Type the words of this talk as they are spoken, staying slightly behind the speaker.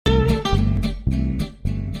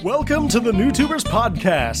Welcome to the NewTubers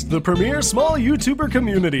Podcast, the premier small YouTuber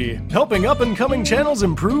community, helping up-and-coming channels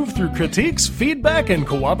improve through critiques, feedback, and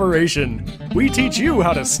cooperation. We teach you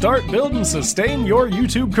how to start, build, and sustain your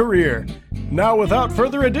YouTube career. Now, without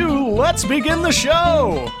further ado, let's begin the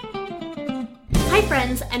show! Hi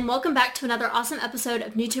friends, and welcome back to another awesome episode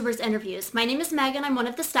of NewTubers Interviews. My name is Megan, I'm one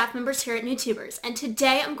of the staff members here at NewTubers, and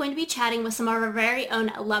today I'm going to be chatting with some of our very own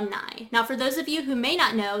alumni. Now for those of you who may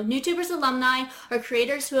not know, NewTubers alumni are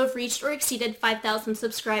creators who have reached or exceeded 5,000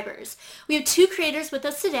 subscribers. We have two creators with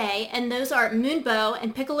us today, and those are Moonbo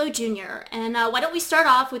and Piccolo Jr. And why don't we start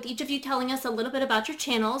off with each of you telling us a little bit about your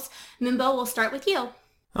channels. Moonbo, we'll start with you.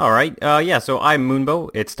 Alright, so I'm Moonbo.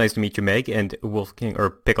 It's nice to meet you, Meg, and Wolf King, or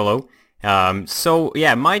Piccolo.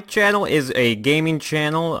 My channel is a gaming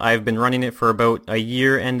channel. I've been running it for about a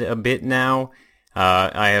year and a bit now.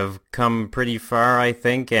 I have come pretty far, I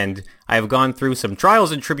think, and I have gone through some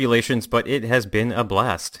trials and tribulations, but it has been a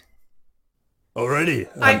blast. Alrighty.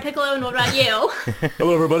 Alright, Piccolo, and what about you?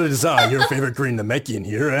 Hello everybody, it's I, your favorite Green Namekian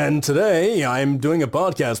here, and today I'm doing a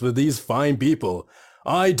podcast with these fine people.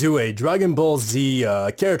 I do a Dragon Ball Z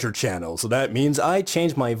character channel, so that means I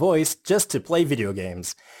change my voice just to play video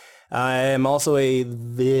games. I'm also a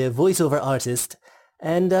voiceover artist,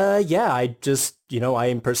 and I just, I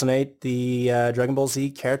impersonate the Dragon Ball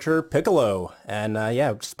Z character Piccolo, and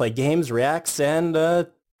just play games, reacts, and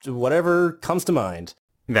whatever comes to mind.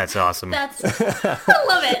 That's awesome. I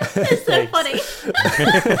love it. It's so funny.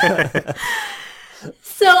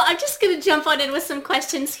 So I'm just going to jump on in with some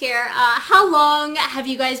questions here. How long have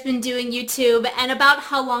you guys been doing YouTube, and about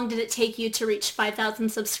how long did it take you to reach 5,000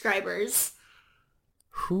 subscribers?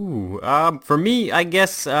 For me, I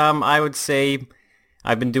guess I would say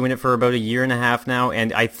I've been doing it for about a year and a half now,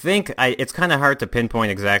 and I think it's kind of hard to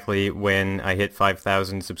pinpoint exactly when I hit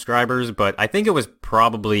 5,000 subscribers, but I think it was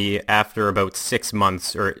probably after about 6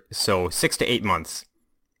 months or so, 6 to 8 months.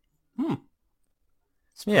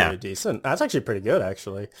 It's pretty decent. That's actually pretty good,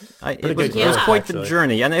 actually. It was quite the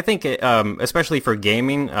journey, and I think, especially for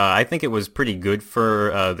gaming, I think it was pretty good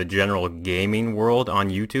for the general gaming world on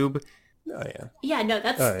YouTube. Oh, yeah. Yeah, no,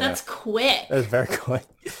 that's quick. That's very quick.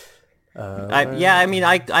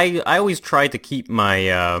 I always try to keep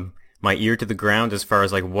my my ear to the ground as far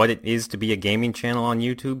as like what it is to be a gaming channel on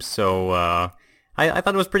YouTube. So I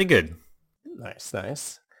thought it was pretty good. Nice.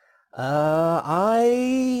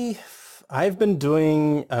 I've been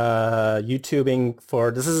doing YouTubing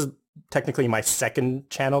for, this is technically my second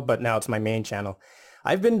channel, but now it's my main channel.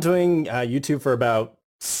 I've been doing YouTube for about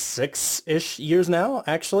 6-ish years now,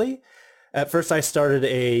 actually. At first, I started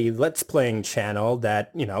a Let's Playing channel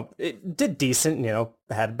that, it did decent,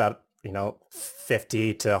 had about,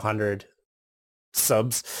 50 to 100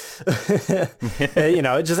 subs.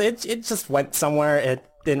 It just went somewhere. It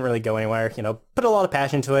didn't really go anywhere, put a lot of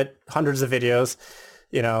passion to it, hundreds of videos,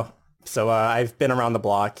 So I've been around the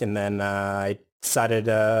block, and then I decided,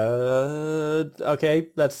 okay,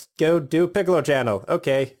 let's go do a Piccolo channel.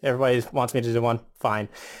 Okay, everybody wants me to do one. Fine.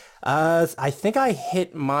 I think I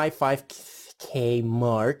hit my 5K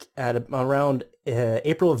mark at around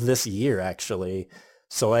April of this year, actually.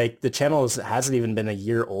 So, the channel hasn't even been a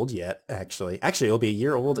year old yet, actually. Actually, it'll be a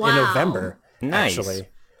year old in November, nice. Actually.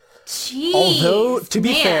 Jeez, although, to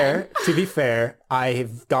be fair,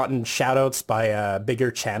 I've gotten shout-outs by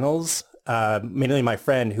bigger channels, mainly my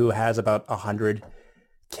friend who has about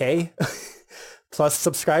 100K plus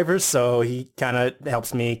subscribers, so he kind of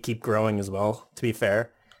helps me keep growing as well, to be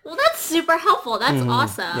fair. Well, that's super helpful. That's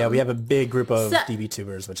awesome. Yeah, we have a big group of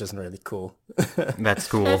DBTubers, which is really cool. That's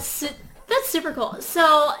cool. That's super cool.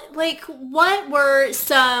 So, what were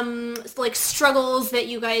some, struggles that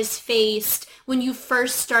you guys faced when you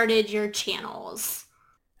first started your channels?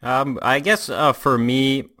 I guess, for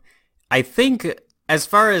me, I think as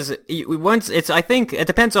far as I think it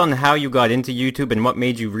depends on how you got into YouTube and what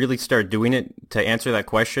made you really start doing it to answer that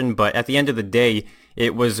question. But at the end of the day,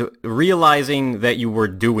 it was realizing that you were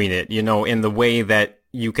doing it, in the way that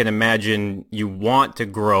you can imagine you want to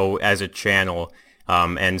grow as a channel.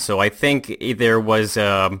 And so I think there was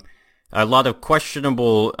a lot of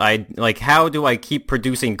questionable, how do I keep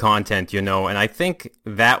producing content, and I think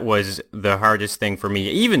that was the hardest thing for me.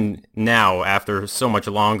 Even now, after so much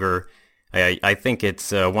longer, I think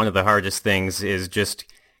it's one of the hardest things is just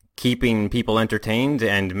keeping people entertained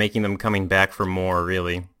and making them coming back for more,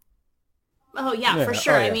 really. Oh, yeah, for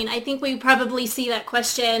sure. I mean, I think we probably see that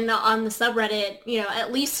question on the subreddit,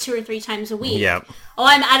 at least 2 or 3 times a week. Yeah. Oh,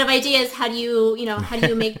 I'm out of ideas. How do you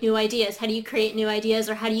make new ideas? How do you create new ideas?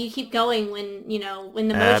 Or how do you keep going when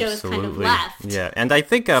the mojo is kind of left? Yeah, and I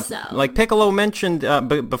think, like Piccolo mentioned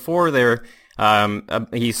before there,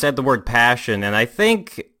 he said the word passion, and I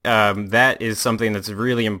think that is something that's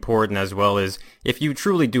really important, as well as if you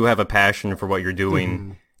truly do have a passion for what you're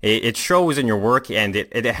doing, it shows in your work, and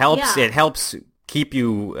it helps. Yeah. It helps keep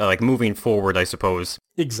you like moving forward, I suppose.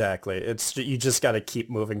 Exactly. It's you just got to keep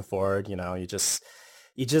moving forward.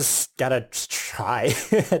 You just gotta try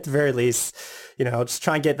at the very least. Just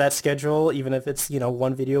try and get that schedule, even if it's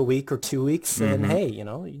one video a week or 2 weeks. And hey,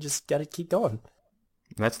 you just gotta keep going.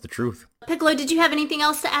 That's the truth. Piccolo, did you have anything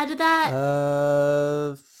else to add to that?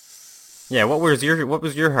 Yeah, what was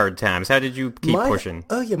your hard times? How did you keep pushing?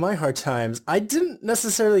 Oh yeah, my hard times. I didn't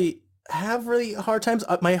necessarily have really hard times.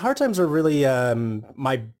 My hard times are really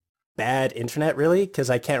my bad internet, really, because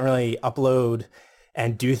I can't really upload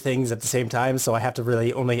and do things at the same time. So I have to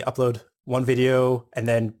really only upload one video and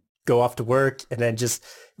then go off to work and then just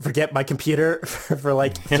forget my computer for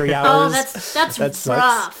like 3 hours. Oh, that's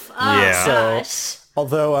rough. Oh, Yeah. gosh.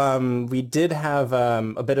 Although we did have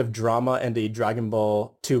a bit of drama in the Dragon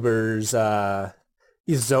Ball Tubers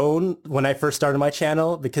zone when I first started my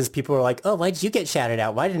channel, because people were like, oh, why did you get shouted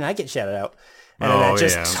out? Why didn't I get shouted out? And then it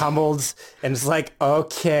just tumbled, and it's like,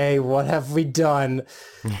 okay, what have we done?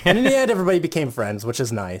 And in the end, everybody became friends, which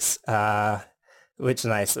is nice. It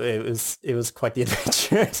was quite the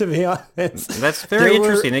adventure, to be honest. That's very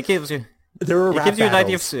interesting. It gives you an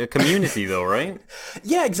idea of community, though, right?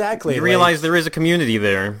 Yeah, exactly. You realize there is a community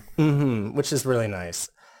there. Which is really nice.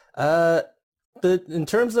 But in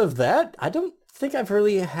terms of that, I don't think I've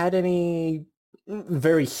really had any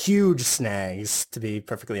very huge snags, to be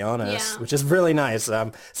perfectly honest, which is really nice.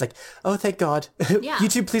 It's like, oh, thank God. Yeah.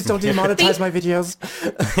 YouTube, please don't demonetize my videos.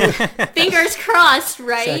 Fingers crossed,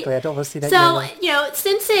 right? Exactly. I don't want to see that. So,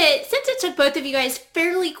 since it took both of you guys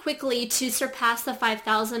fairly quickly to surpass the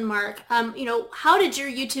 5,000 mark, how did your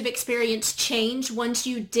YouTube experience change once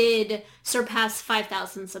you did surpass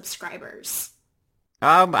 5,000 subscribers?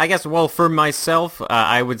 I guess, well, for myself,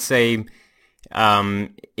 I would say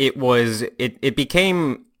it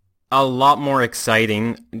became a lot more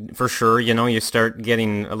exciting, for sure. You start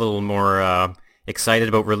getting a little more excited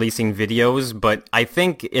about releasing videos, but I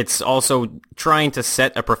think it's also trying to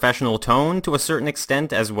set a professional tone to a certain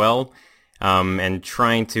extent as well, and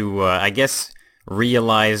trying to, I guess,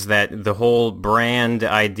 realize that the whole brand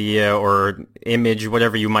idea or image,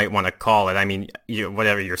 whatever you might want to call it, I mean,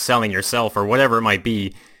 whatever you're selling yourself or whatever it might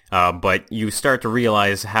be, but you start to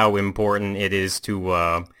realize how important it is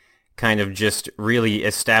to kind of just really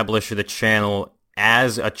establish the channel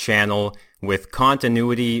as a channel with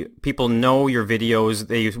continuity. People know your videos.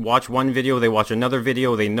 They watch one video, they watch another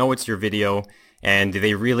video, they know it's your video, and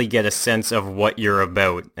they really get a sense of what you're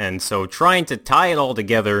about. And so trying to tie it all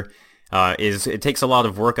together it takes a lot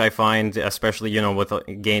of work, I find, especially, with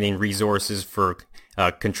gaining resources for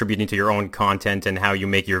contributing to your own content and how you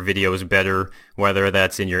make your videos better, whether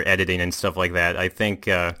that's in your editing and stuff like that. I think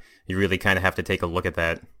you really kind of have to take a look at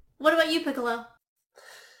that. What about you, Piccolo?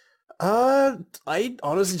 I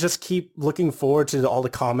honestly just keep looking forward to all the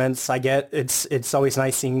comments I get. It's always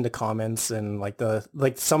nice seeing the comments, and like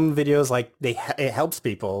some videos, it helps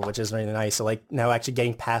people, which is really nice. So like now actually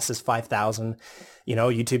getting past this 5,000,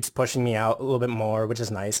 YouTube's pushing me out a little bit more, which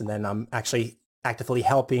is nice. And then I'm actually actively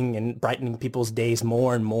helping and brightening people's days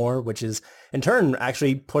more and more, which is in turn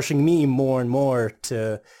actually pushing me more and more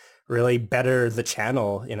to really better the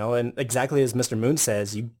channel, and exactly as Mr. Moon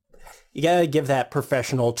says, you gotta give that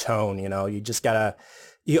professional tone, you just gotta,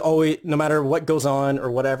 you always, no matter what goes on or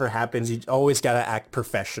whatever happens, you always gotta act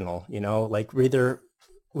professional, like either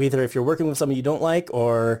if you're working with someone you don't like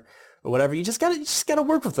or whatever, you just gotta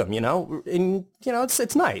work with them, and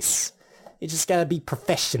it's nice. You just gotta be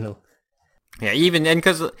professional. Yeah, and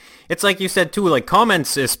because it's like you said too, like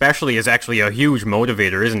comments especially is actually a huge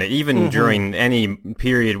motivator, isn't it? Even during any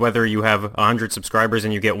period, whether you have 100 subscribers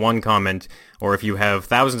and you get one comment, or if you have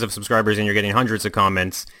thousands of subscribers and you're getting hundreds of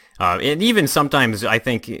comments, and even sometimes I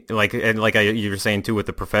think, you were saying too with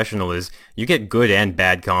the professional, is you get good and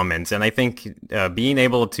bad comments, and I think being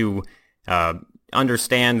able to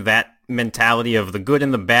understand that mentality of the good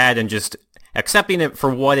and the bad and just accepting it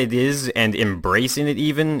for what it is and embracing it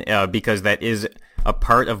even, because that is a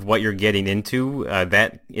part of what you're getting into.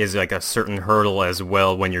 That is like a certain hurdle as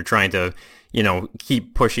well when you're trying to,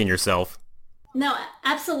 keep pushing yourself. No,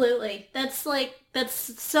 absolutely. That's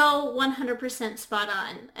so 100% spot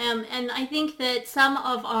on. And I think that some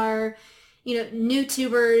of our, new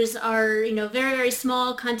tubers are, very, very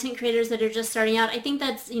small content creators that are just starting out. I think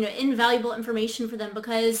that's, invaluable information for them,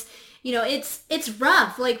 because it's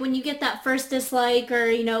rough. Like when you get that first dislike,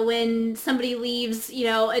 or when somebody leaves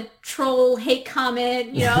a troll hate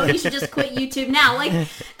comment, you should just quit YouTube now. Like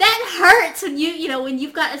that hurts when when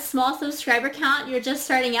you've got a small subscriber count, you're just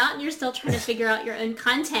starting out and you're still trying to figure out your own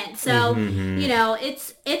content. So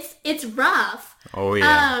it's rough. Oh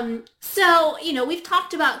yeah. So, we've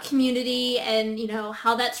talked about community and,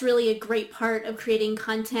 how that's really a great part of creating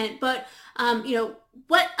content. But,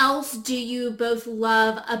 what else do you both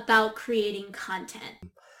love about creating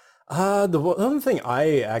content? The one thing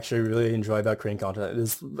I actually really enjoy about creating content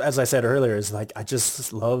is, as I said earlier, is like I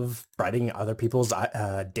just love brightening other people's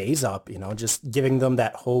days up, just giving them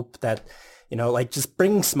that hope that, like just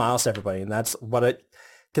bringing smiles to everybody. And that's what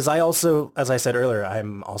because I also, as I said earlier,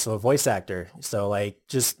 I'm also a voice actor. So like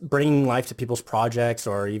just bringing life to people's projects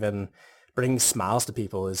or even bringing smiles to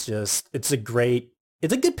people is just, it's a good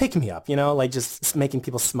pick-me-up, like just making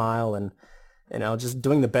people smile and, just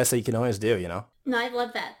doing the best that you can always do, No, I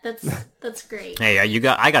love that. That's great. Hey,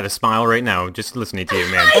 I got a smile right now just listening to you,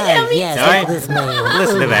 man. Yes, all right? Listen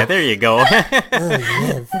to that. There you go.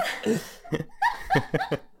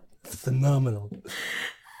 Phenomenal.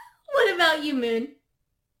 What about you, Moon?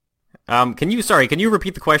 Can you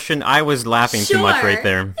repeat the question? I was laughing too much right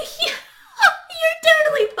there. You're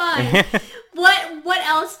totally fine. What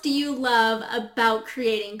else do you love about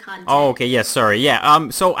creating content? Oh, okay. Yes. Sorry. Yeah.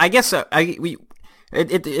 So I guess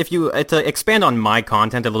if you to expand on my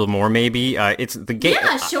content a little more, maybe it's the game.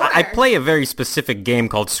 Yeah, sure. I play a very specific game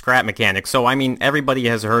called Scrap Mechanics. So I mean, everybody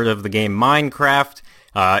has heard of the game Minecraft.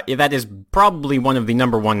 That is probably one of the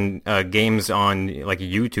number one games on like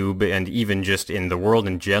YouTube and even just in the world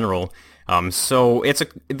in general. So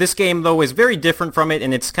this game though is very different from it,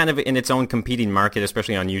 and it's kind of in its own competing market,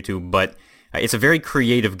 especially on YouTube. But it's a very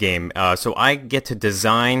creative game. So I get to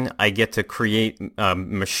design, I get to create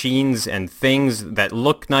machines and things that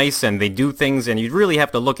look nice, and they do things, and you really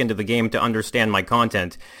have to look into the game to understand my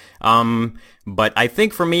content. But I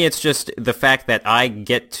think for me, it's just the fact that I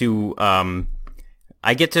get to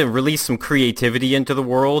release some creativity into the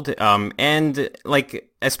world, and like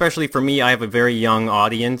especially for me, I have a very young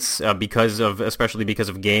audience especially because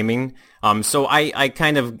of gaming. So I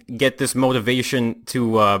kind of get this motivation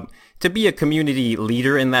to be a community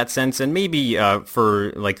leader in that sense, and maybe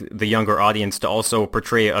for like the younger audience to also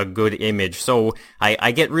portray a good image. So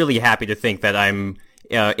I get really happy to think that I'm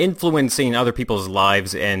influencing other people's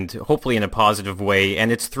lives, and hopefully in a positive way.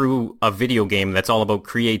 And it's through a video game that's all about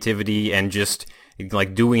creativity and just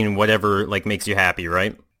like doing whatever like makes you happy,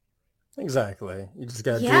 right? Exactly. You just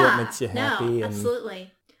gotta do what makes you happy. No,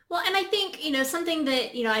 absolutely. Well, and I think, something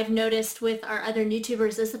that, I've noticed with our other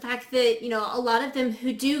YouTubers is the fact that, a lot of them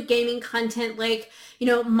who do gaming content like,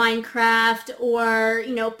 Minecraft or,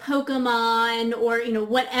 Pokemon or,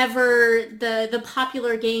 whatever the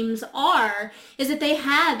popular games are, is that they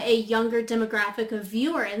have a younger demographic of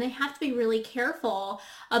viewer, and they have to be really careful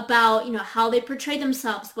about, how they portray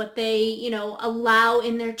themselves, what they, allow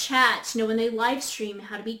in their chats, when they live stream,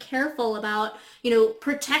 how to be careful about,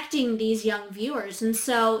 protecting these young viewers. And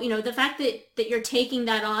so, the fact that you're taking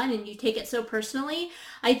that on and you take it so personally,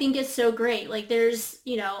 I think is so great. Like there's,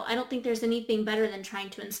 I don't think there's anything better than trying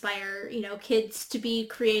to inspire, kids to be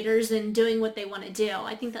creators and doing what they want to do.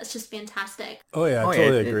 I think that's just fantastic. Oh yeah, I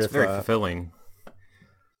totally agree with that. It's very fulfilling.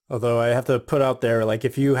 Although I have to put out there, like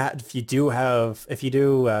if your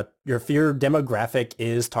demographic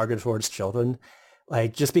is targeted towards children,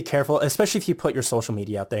 like just be careful, especially if you put your social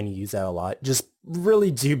media out there and you use that a lot. Just really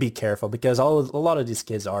do be careful, because a lot of these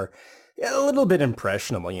kids are a little bit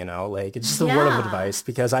impressionable, like it's just a word of advice,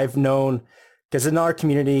 because I've known, because in our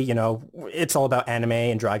community, it's all about anime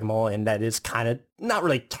and Dragon Ball, and that is kind of not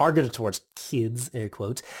really targeted towards kids, air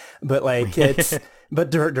quotes, but like it's, but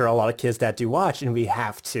there are a lot of kids that do watch, and we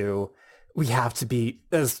have to be,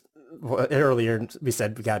 as earlier we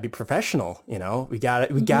said, we gotta be professional, we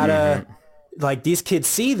gotta, like these kids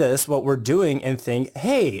see what we're doing and think,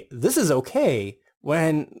 hey, this is okay.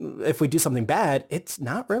 When if we do something bad, it's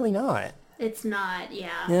not really not. It's not,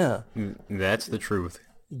 yeah. Yeah. That's the truth.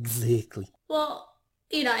 Exactly. Well,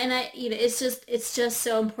 and it's just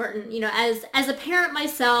so important, as a parent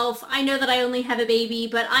myself, I know that I only have a baby,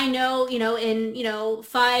 but I know, in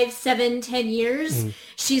 5, 7, 10 years,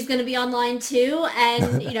 she's going to be online too.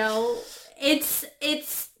 And,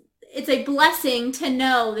 it's a blessing to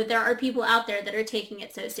know that there are people out there that are taking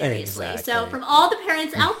it so seriously. Exactly. So from all the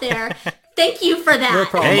parents out there, thank you for that. No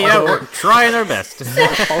problem. Hey, yeah, we're trying our best.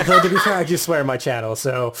 Although, to be fair, I do swear on my channel,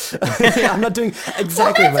 so I'm not doing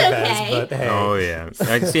exactly my best, but hey. Oh, yeah.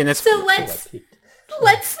 I see, and So let's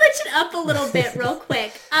let's switch it up a little bit real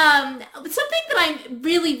quick. Something that I'm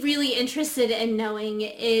really, really interested in knowing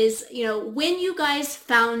is, when you guys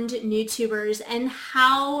found NewTubers and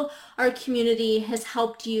how our community has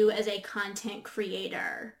helped you as a content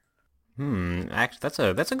creator.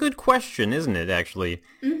 Actually, that's a good question, isn't it, actually?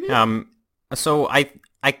 So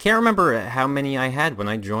I can't remember how many I had when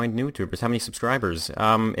I joined NewTubers, how many subscribers.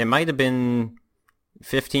 It might have been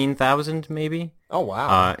 15,000, maybe. Oh,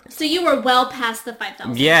 wow. So you were well past the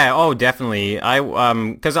 5,000. Yeah, oh, definitely.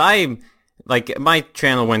 Because my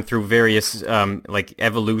channel went through various,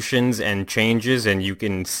 evolutions and changes, and you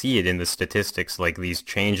can see it in the statistics, like these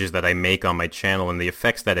changes that I make on my channel and the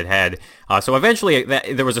effects that it had. So eventually,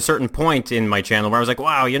 there was a certain point in my channel where I was like,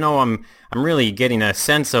 wow, I'm really getting a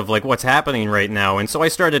sense of, like, what's happening right now. And so I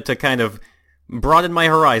started to kind of broaden my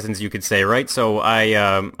horizons, you could say, right? So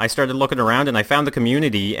I started looking around, and I found the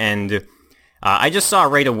community, and I just saw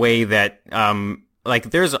right away that,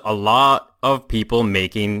 there's a lot of people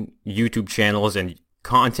making YouTube channels and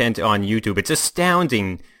content on YouTube. It's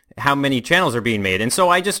astounding how many channels are being made. And so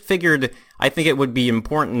I just figured I think it would be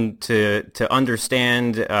important to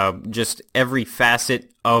understand just every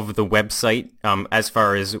facet of the website as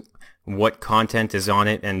far as what content is on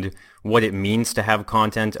it and what it means to have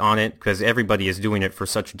content on it, because everybody is doing it for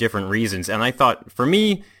such different reasons. And I thought, for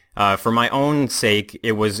me, for my own sake,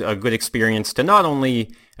 it was a good experience to not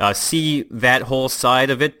only see that whole side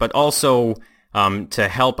of it, but also to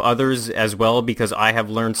help others as well, because I have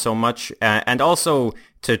learned so much, and also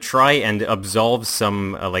to try and absolve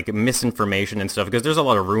some misinformation and stuff, because there's a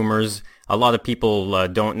lot of rumors. A lot of people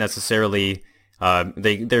don't necessarily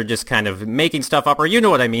they're just kind of making stuff up, or you know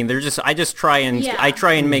what I mean. I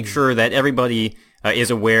try and make sure that everybody is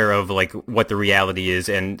aware of what the reality is,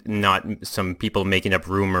 and not some people making up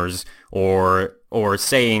rumors or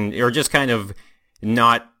saying, or just kind of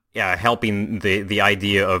not helping the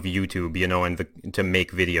idea of YouTube, and to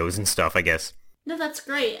make videos and stuff, I guess. No, that's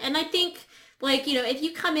great. And I think if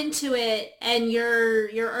you come into it and you're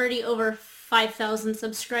already over 5,000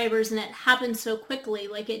 subscribers and it happened so quickly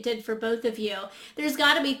like it did for both of you, there's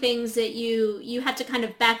got to be things that you have to kind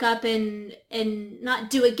of back up and not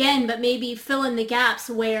do again, but maybe fill in the gaps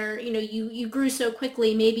where, you grew so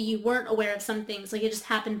quickly, maybe you weren't aware of some things, like it just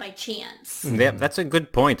happened by chance. Yeah, that's a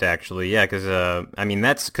good point, actually. Yeah, because,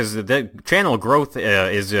 that's because the channel growth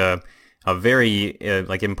is a very,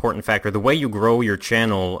 important factor. The way you grow your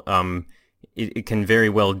channel, it can very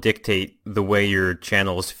well dictate the way your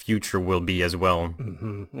channel's future will be as well.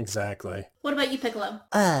 Mm-hmm, exactly. What about you, Piccolo?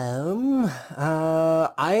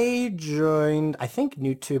 I joined, I think,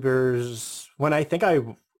 NewTubers when I think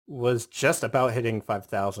I was just about hitting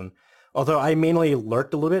 5,000. Although I mainly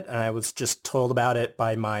lurked a little bit, and I was just told about it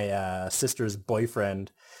by my sister's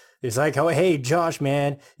boyfriend. He's like, "Oh, hey, Josh,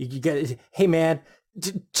 man, you get, hey, man,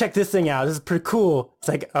 check this thing out. This is pretty cool." It's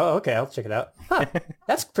like, "Oh, okay, I'll check it out." Huh,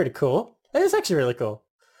 that's pretty cool. That is actually really cool.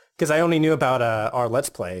 Because I only knew about our Let's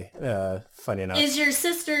Play, funny enough. Is your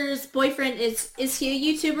sister's boyfriend, is he a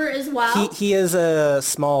YouTuber as well? He is a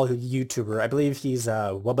small YouTuber. I believe he's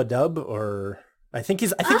Wubbadub, or I think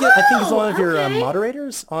he's one of your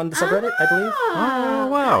moderators on the subreddit, I believe. Oh,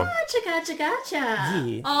 wow. Gotcha.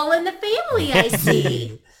 Yeah. All in the family, I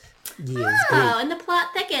see. Yes, and the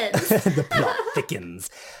plot thickens. the plot thickens.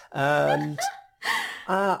 And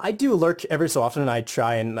I do lurk every so often, and I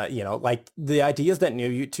try and, the ideas that new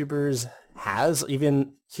YouTubers has,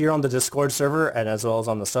 even here on the Discord server and as well as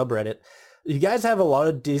on the subreddit, you guys have a lot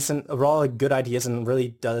of good ideas, and really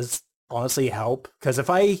does honestly help. Because if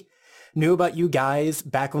I knew about you guys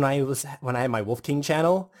back when I had my Wolf King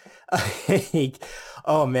channel,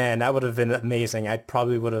 oh man, that would have been amazing. I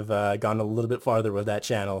probably would have gone a little bit farther with that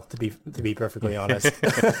channel, to be perfectly honest.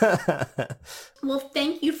 Well,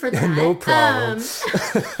 thank you for that. No problem.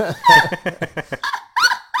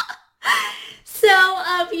 So,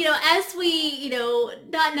 as we,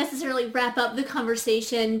 not necessarily wrap up the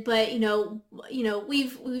conversation, but,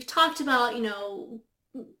 we've talked about,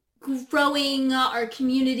 growing our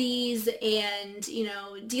communities and,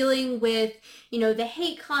 dealing with, the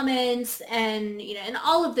hate comments and, and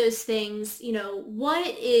all of those things.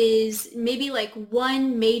 What is maybe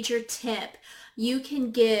one major tip you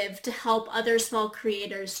can give to help other small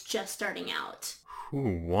creators just starting out?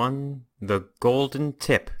 The golden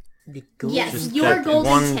tip. Yes, Just your that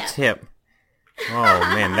golden one tip. Oh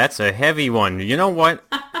man, that's a heavy one. You know what?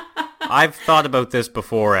 I've thought about this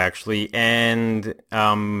before, actually, and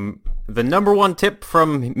the number one tip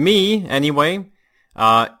from me, anyway,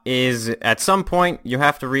 is at some point you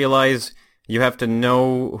have to realize you have to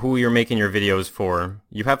know who you're making your videos for.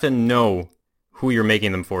 You have to know who you're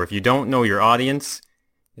making them for. If you don't know your audience,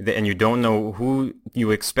 and you don't know who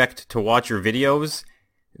you expect to watch your videos,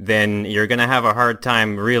 then you're going to have a hard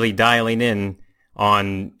time really dialing in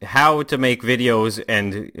on how to make videos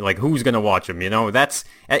and like who's going to watch them. That's,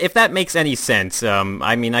 if that makes any sense.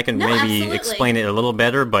 I mean, I can maybe absolutely. explain it a little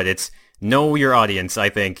better, but it's know your audience, I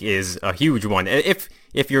think, is a huge one. If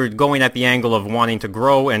you're going at the angle of wanting to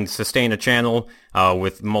grow and sustain a channel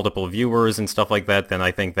with multiple viewers and stuff like that, then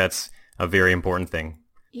I think that's a very important thing.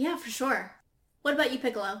 Yeah, for sure. What about you,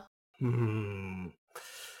 Piccolo?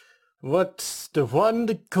 What's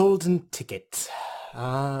the golden ticket?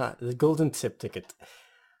 The golden tip ticket.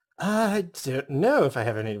 I don't know if I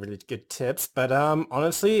have any really good tips, but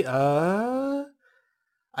honestly, I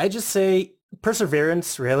just say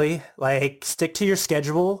perseverance, really. Like, stick to your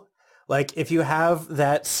schedule. Like, if you have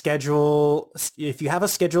a schedule,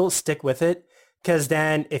 stick with it. Because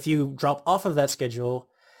then if you drop off of that schedule,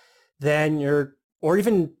 then or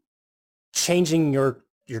even changing your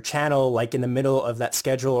channel, like in the middle of that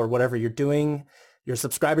schedule or whatever you're doing, your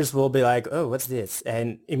subscribers will be like, oh, what's this?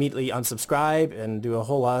 And immediately unsubscribe and do a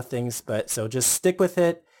whole lot of things. But so just stick with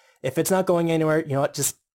it. If it's not going anywhere,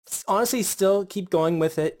 just honestly still keep going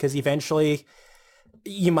with it, because eventually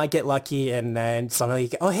you might get lucky and then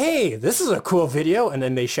suddenly, oh, hey, this is a cool video. And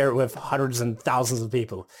then they share it with hundreds and thousands of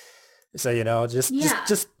people. So,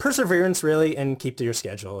 just perseverance, really, and keep to your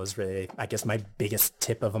schedule is really, I guess, my biggest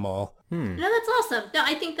tip of them all. No, that's awesome. No,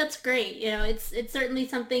 I think that's great. It's certainly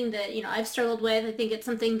something that, I've struggled with. I think it's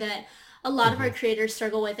something that a lot of our creators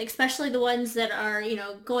struggle with, especially the ones that are,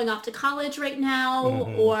 going off to college right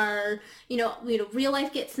now, or, real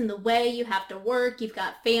life gets in the way. You have to work, you've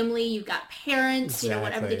got family, you've got parents, Exactly.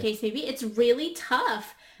 Whatever the case may be. It's really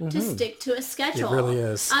tough to stick to a schedule. It really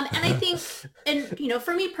is. And I think, and,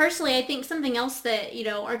 for me personally, I think something else that,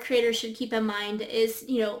 our creators should keep in mind is,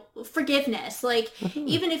 forgiveness. Like,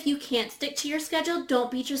 even if you can't stick to your schedule, don't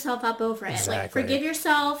beat yourself up over it. Exactly. Like, forgive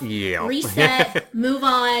yourself, Yeah. reset, move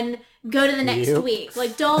on, go to the next Yep. week.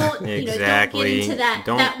 Like, don't, Exactly. don't get into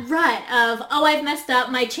that rut of, oh, I've messed up,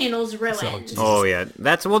 my channel's ruined. Oh yeah,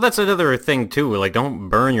 that's another thing too. Like, don't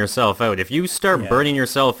burn yourself out. If you start burning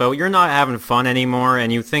yourself out, you're not having fun anymore,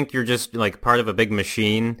 and you think you're just like part of a big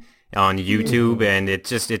machine on YouTube, and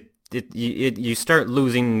you start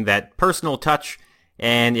losing that personal touch,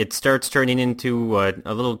 and it starts turning into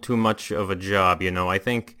a little too much of a job. I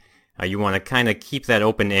think you want to kind of keep that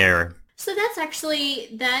open air. So that's actually,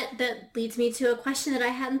 that leads me to a question that I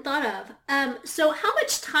hadn't thought of. So how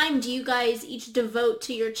much time do you guys each devote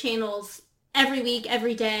to your channels every week,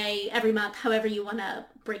 every day, every month, however you want to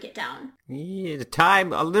break it down? Yeah, the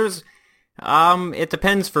time, it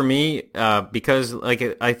depends for me, because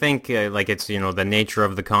I think it's, the nature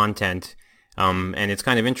of the content. And it's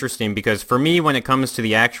kind of interesting because for me, when it comes to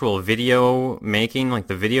the actual video making, like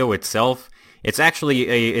the video itself, it's actually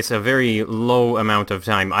it's a very low amount of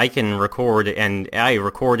time. I can record, and I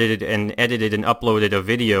recorded and edited and uploaded a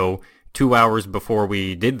video 2 hours before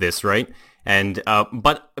we did this, right? And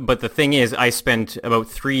but the thing is, I spent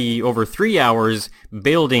about over 3 hours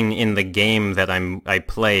building in the game that I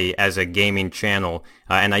play as a gaming channel,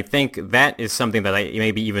 and I think that is something that I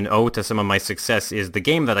maybe even owe to some of my success. Is the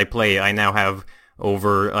game that I play? I now have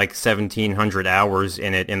over like 1,700 hours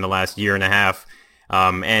in it in the last year and a half.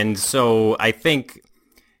 And so I think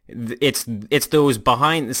it's those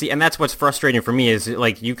behind, see, and that's what's frustrating for me is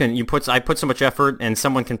like I put so much effort, and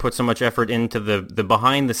someone can put so much effort into the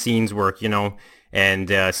behind the scenes work, and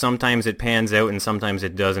sometimes it pans out and sometimes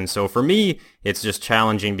it doesn't. So for me, it's just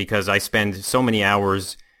challenging because I spend so many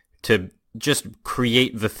hours to just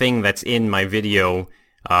create the thing that's in my video,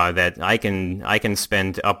 that I can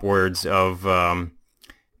spend upwards of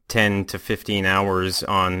 10 to 15 hours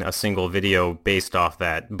on a single video based off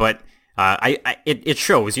that. But it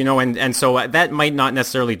shows, and so that might not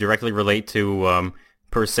necessarily directly relate to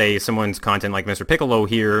per se someone's content like Mr. Piccolo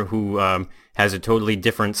here, who has a totally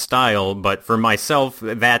different style. But for myself,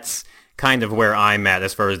 that's kind of where I'm at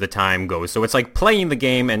as far as the time goes. So it's like playing the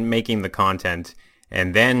game and making the content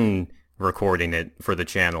and then recording it for the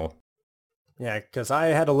channel. Yeah, because I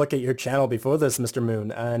had a look at your channel before this, Mr.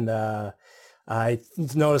 Moon, and I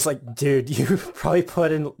noticed, like, dude, you probably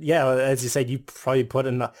put in, as you said, you probably put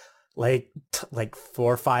in like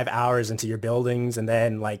 4 or 5 hours into your buildings, and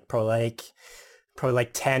then like probably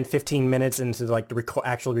 10, 15 minutes into like the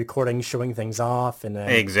actual recording, showing things off, and then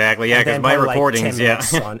exactly, yeah, because my recordings, like 10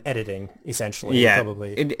 minutes on editing, essentially, yeah,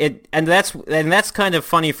 probably. And that's kind of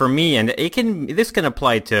funny for me, and this can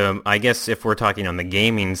apply to, I guess, if we're talking on the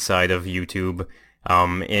gaming side of YouTube,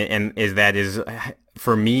 and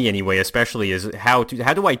for me anyway, especially, is how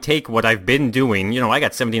do I take what I've been doing? I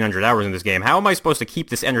got 1,700 hours in this game. How am I supposed to keep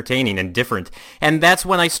this entertaining and different? And that's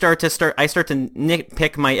when I start to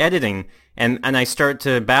nitpick my editing, and I start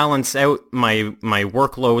to balance out my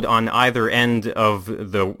workload on either end of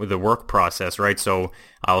the work process, right? So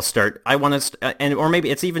or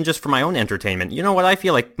maybe it's even just for my own entertainment. You know what? I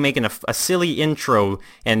feel like making a silly intro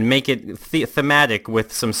and make it thematic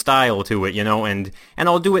with some style to it, and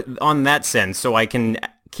I'll do it on that sense so I can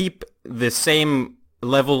keep the same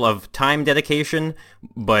level of time dedication,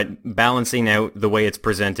 but balancing out the way it's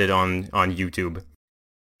presented on YouTube.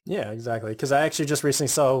 Yeah, exactly. Because I actually just recently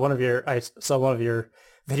saw one of your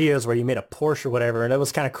videos where you made a Porsche or whatever, and it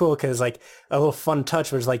was kind of cool because like a little fun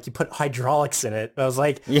touch was like you put hydraulics in it. I was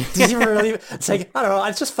like, did you really? It's like, I don't know.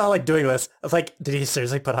 I just felt like doing this. I was like, did he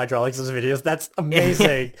seriously put hydraulics in his videos? That's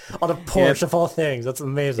amazing. On a Porsche of all things, that's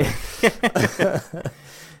amazing.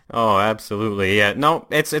 Oh, absolutely. Yeah. No,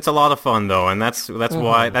 it's a lot of fun though, and that's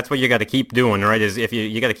what you got to keep doing, right? Is if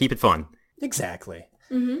you got to keep it fun. Exactly.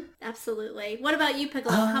 Mm-hmm. Absolutely. What about you,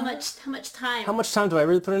 Piccolo? How much time? How much time do I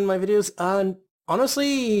really put in my videos?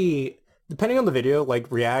 Honestly, depending on the video,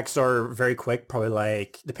 like reacts are very quick. Probably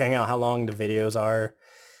like depending on how long the videos are,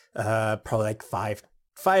 probably like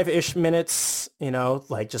five-ish minutes.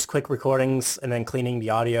 Like just quick recordings and then cleaning the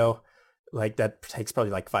audio. Like that takes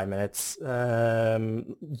probably like 5 minutes. Yeah,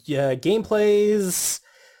 gameplays,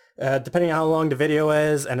 depending on how long the video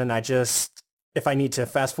is, and then if I need to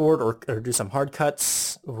fast forward or do some hard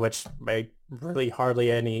cuts, which I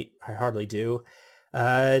hardly do,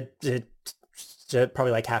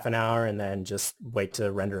 probably like half an hour and then just wait to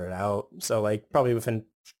render it out. So like probably within,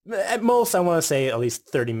 at most, I want to say at least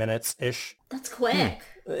 30 minutes-ish. That's quick.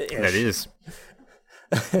 That is.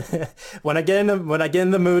 When I get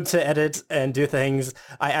in the mood to edit and do things,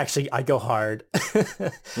 I go hard.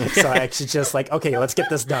 So I actually just like, okay, let's get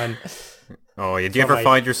this done. Oh, yeah. Do you ever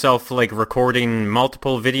find yourself like recording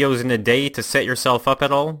multiple videos in a day to set yourself up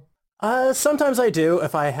at all? Sometimes I do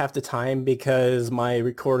if I have the time because my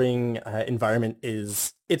recording environment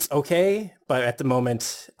it's okay, but at the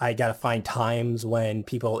moment I gotta find times when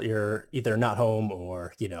people are either not home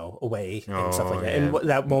or away and stuff like that, and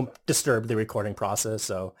that won't disturb the recording process.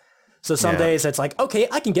 So some days it's like, okay,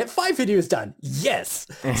 I can get 5 videos done. Yes.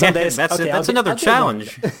 Some days that's another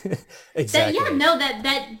challenge. Exactly.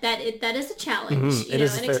 That is a challenge. And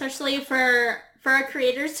especially for our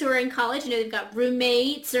creators who are in college, they've got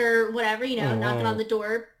roommates or whatever, knocking on the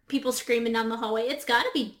door, people screaming down the hallway. It's gotta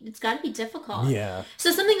be difficult. Yeah.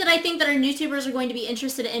 So something that I think that our YouTubers are going to be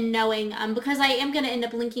interested in knowing, because I am going to end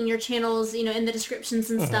up linking your channels, in the descriptions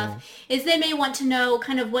and stuff, is they may want to know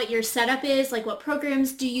kind of what your setup is, like what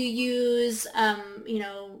programs do you use,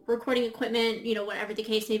 recording equipment, whatever the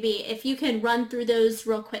case may be. If you can run through those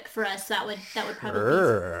real quick for us, that would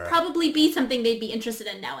probably be something they'd be interested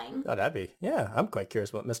in knowing. Oh, that'd be, yeah. I'm quite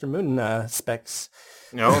curious what Mr. Moon specs.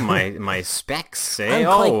 Oh, my specs, eh?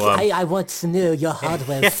 I want to know your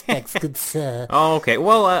hardware specs, good sir. Oh, okay.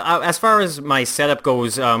 Well, as far as my setup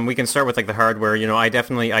goes, we can start with like the hardware.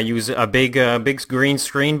 I use a big green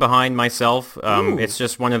screen behind myself. It's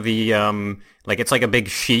just one of the it's like a big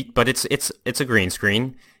sheet, but it's a green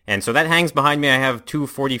screen. And so that hangs behind me. I have two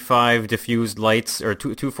 45 diffused lights, or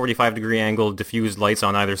two 45 degree angle diffused lights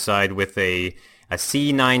on either side with a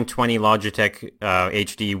C920 Logitech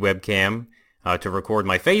HD webcam. To record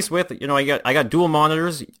my face with. I got dual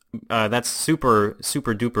monitors. That's super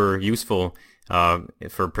duper useful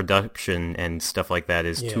for production and stuff like that.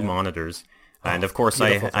 Is 2 monitors, and of course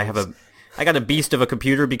I got a beast of a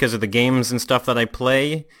computer because of the games and stuff that I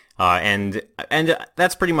play. And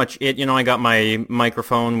that's pretty much it. I got my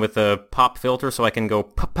microphone with a pop filter so I can go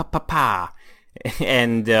pa pa pa pa,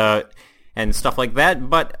 and stuff like that.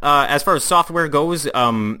 But as far as software goes,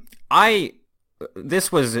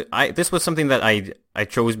 This was something that I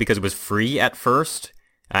chose because it was free at first,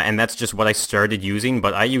 and that's just what I started using.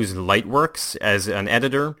 But I use Lightworks as an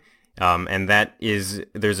editor, and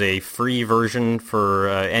there's a free version for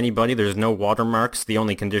anybody. There's no watermarks. The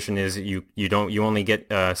only condition is you only get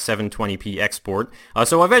 720p export.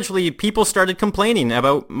 So eventually, people started complaining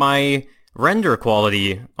about my render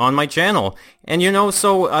quality on my channel, and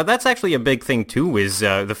so that's actually a big thing too. Is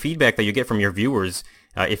the feedback that you get from your viewers.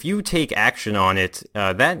 If you take action on it,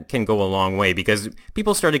 that can go a long way, because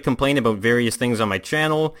people started complaining about various things on my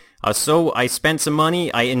channel. So I spent some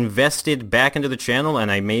money, I invested back into the channel,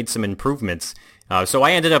 and I made some improvements. So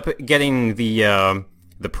I ended up getting the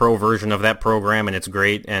pro version of that program, and it's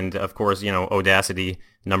great. And of course, Audacity,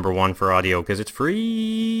 #1 for audio, because it's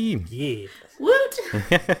free. Yeah. Woot!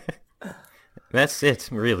 That's it,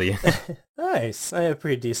 really. Nice. I have a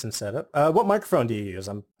pretty decent setup. What microphone do you use?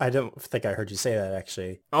 I don't think I heard you say that,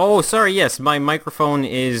 actually. Oh, sorry, yes. My microphone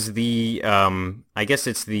is the, I guess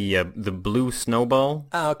it's the Blue Snowball.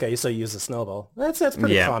 Ah, okay, so you use a Snowball. That's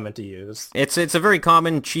pretty common to use. It's a very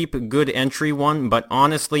common, cheap, good entry one, but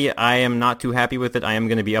honestly, I am not too happy with it. I am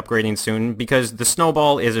going to be upgrading soon, because the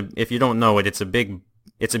Snowball is, if you don't know it, it's a big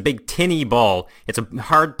tinny ball. It's a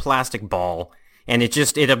hard plastic ball. And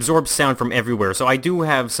it absorbs sound from everywhere. So I do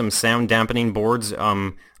have some sound dampening boards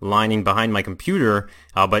lining behind my computer,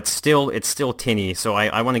 but it's still tinny. So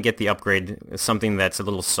I want to get the upgrade, something that's a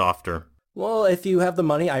little softer. Well, if you have the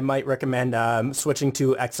money, I might recommend switching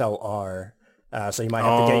to XLR. So you might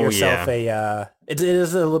have to get yourself it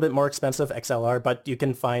is a little bit more expensive, XLR, but you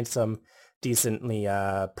can find some decently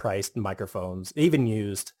priced microphones, even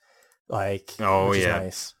used, which is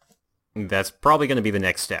nice. That's probably going to be the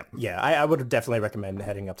next step. Yeah, I would definitely recommend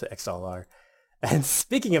heading up to XLR. And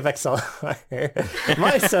speaking of XLR,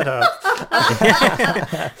 my setup,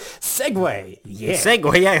 Segway, yeah.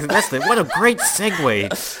 Segway, yeah, what a great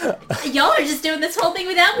segue. Y'all are just doing this whole thing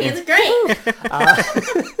without me. It's great.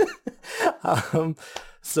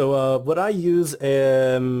 So what I use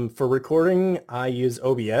for recording, I use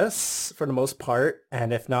OBS for the most part,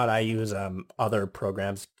 and if not, I use other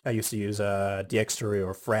programs. I used to use DxTory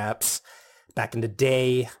or Fraps back in the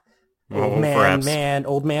day. Old man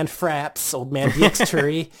Fraps, old man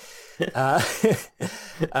DxTory.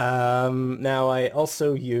 Now I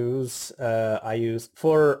also use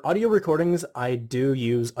for audio recordings, I do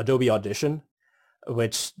use Adobe Audition,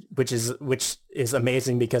 which is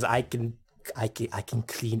amazing because I can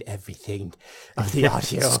clean everything of the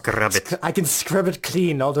audio. Scrub it. I can scrub it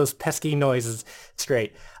clean, all those pesky noises. It's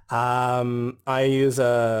great. I use,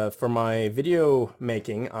 for my video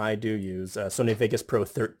making, I do use Sony Vegas Pro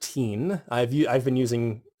 13. I've been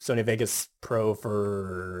using Sony Vegas Pro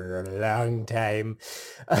for a long time.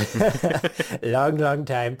 long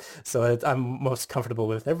time. So I'm most comfortable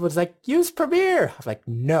with. Everyone's like, use Premiere. I'm like,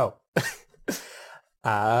 no.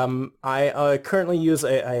 I currently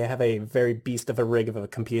I have a very beast of a rig of a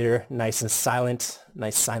computer, nice silent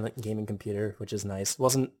gaming computer, which is nice.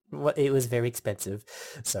 It was very expensive,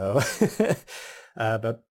 so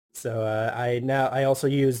I also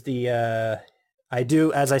use I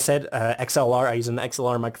do, as I said, XLR. I use an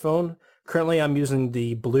XLR microphone. Currently, I'm using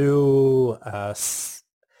the Blue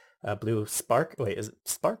Blue Spark. Wait, is it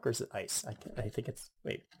Spark or is it Ice? I think it's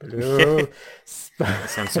Blue. That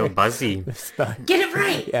sounds so buzzy. Get it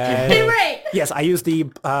right. Get it right. Yes, I use the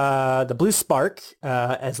Blue Spark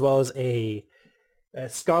as well as a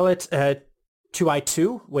Scarlett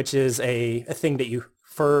 2i2, which is a thing that you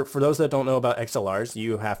for those that don't know about XLRs,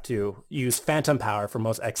 you have to use phantom power for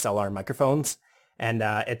most XLR microphones, and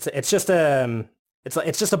it's just a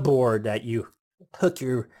board that you hook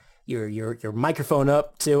your microphone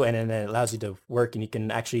up to, and then it allows you to work, and you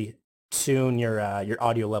can actually tune your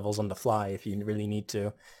audio levels on the fly if you really need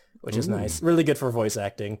to, which is nice. Really good for voice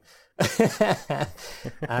acting.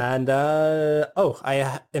 And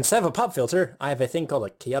instead of a pop filter, I have a thing called a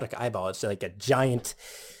chaotic eyeball. It's like a giant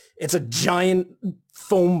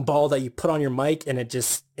foam ball that you put on your mic, and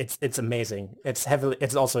it's amazing. It's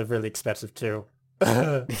also really expensive too.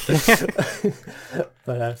 But,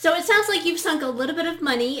 so it sounds like you've sunk a little bit of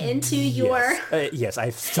money into your yes,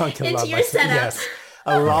 I've sunk a lot into your setup. Yes,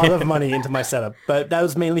 a lot of money into my setup, but that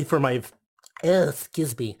was mainly for my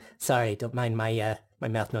excuse me, sorry, don't mind my my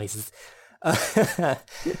mouth noises.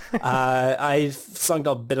 I've sunk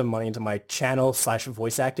a bit of money into my channel /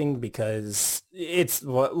 voice acting because it's,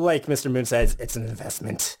 like Mr. Moon says, it's an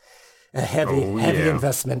investment, a heavy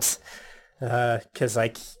investment. Because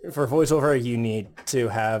for voiceover, you need to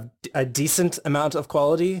have a decent amount of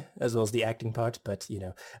quality as well as the acting part. But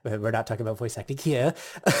we're not talking about voice acting here.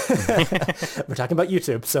 We're talking about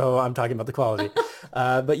YouTube, so I'm talking about the quality.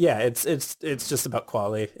 But yeah, it's just about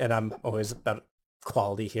quality, and I'm always about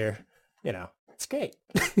quality here. It's great.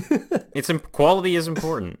 Quality is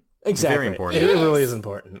important. Exactly, very important. It really is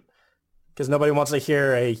important because nobody wants to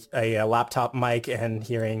hear a laptop mic and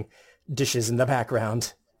hearing dishes in the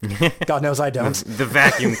background. God knows I don't. The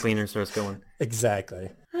vacuum cleaner starts going. Exactly.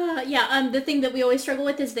 The thing that we always struggle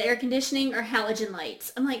with is the air conditioning or halogen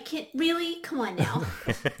lights. I'm like, really? Come on now.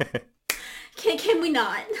 Can we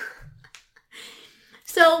not?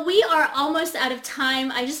 So we are almost out of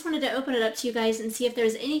time. I just wanted to open it up to you guys and see if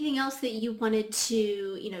there's anything else that you wanted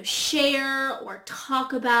to, share or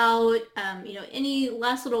talk about, any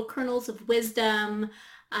last little kernels of wisdom,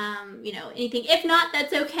 anything. If not,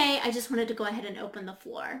 that's okay. I just wanted to go ahead and open the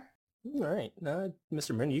floor. All right.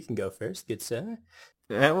 Mr. Murn, you can go first. Good sir.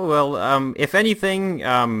 If anything,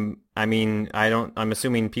 I mean, I'm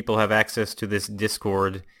assuming people have access to this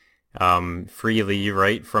Discord freely,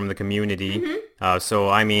 right, from the community. So,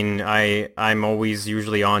 I mean, I'm always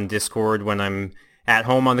usually on Discord when I'm at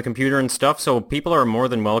home on the computer and stuff, so people are more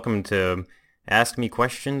than welcome to ask me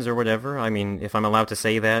questions or whatever. I mean, if I'm allowed to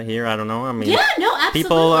say that here, I don't know. I mean, yeah, no, absolutely.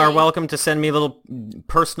 People are welcome to send me little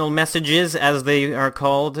personal messages, as they are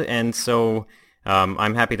called, and so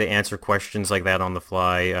I'm happy to answer questions like that on the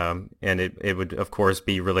fly, and it would, of course,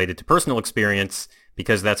 be related to personal experience,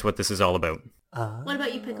 because that's what this is all about. What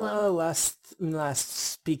about you, Piccolo? Last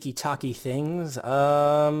speaky talky things.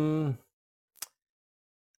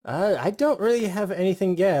 I don't really have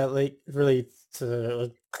anything yet, like, really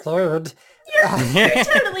to include. You're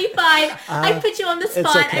totally fine. I put you on the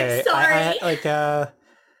spot. It's okay. I'm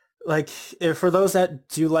sorry. For those that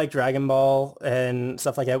do like Dragon Ball and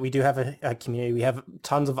stuff like that, we do have a community. We have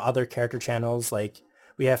tons of other character channels. Like,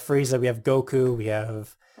 we have Frieza, we have Goku, we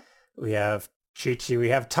have Chi-Chi, we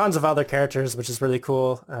have tons of other characters, which is really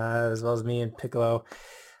cool, as well as me and Piccolo.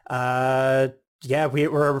 Yeah,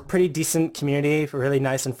 we're a pretty decent community. We're really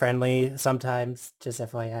nice and friendly sometimes. Just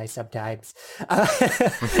FYI, sometimes.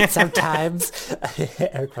 Sometimes.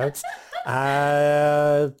 Air quotes.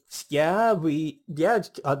 I'll definitely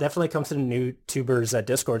come to the New Tubers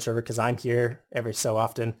Discord server, because I'm here every so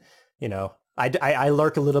often. You know, I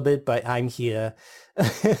lurk a little bit, but I'm here.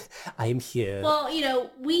 I'm here. Well, you know,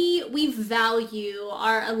 we value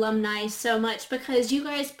our alumni so much, because you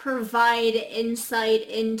guys provide insight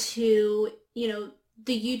into, you know,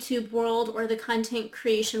 the YouTube world or the content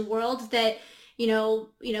creation world that, you know,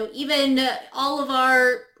 even all of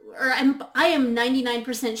our, I am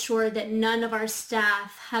 99% sure that none of our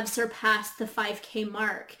staff have surpassed the 5K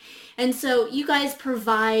mark. And so you guys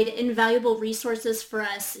provide invaluable resources for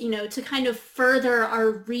us, you know, to kind of further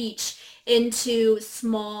our reach into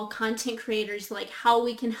small content creators, like how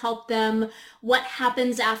we can help them, what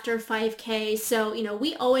happens after 5K. So, you know,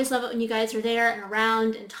 we always love it when you guys are there and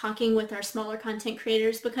around and talking with our smaller content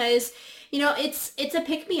creators, because, you know, it's a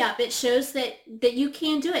pick-me-up. It shows that you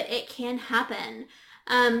can do it. It can happen.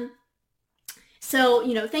 So,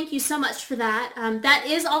 you know, thank you so much for that. That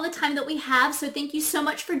is all the time that we have, so thank you so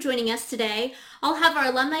much for joining us today. I'll have our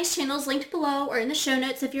alumni channels linked below or in the show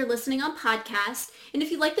notes if you're listening on podcast. And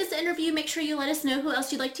if you like this interview, make sure you let us know who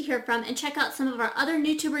else you'd like to hear from, and check out some of our other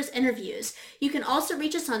NewTubers interviews. You can also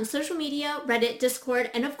reach us on social media, Reddit,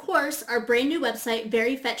 Discord, and of course, our brand new website,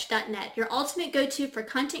 veryfetch.net, your ultimate go-to for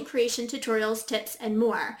content creation, tutorials, tips, and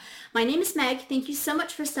more. My name is Meg. Thank you so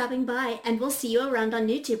much for stopping by, and we'll see you around on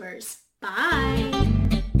NewTubers. Bye!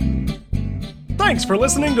 Thanks for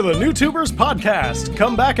listening to the NewTubers podcast.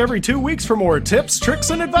 Come back every 2 weeks for more tips,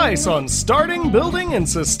 tricks, and advice on starting, building, and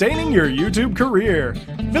sustaining your YouTube career.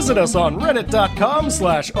 Visit us on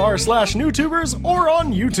reddit.com/r/NewTubers or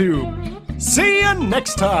on YouTube. See you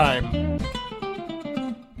next time!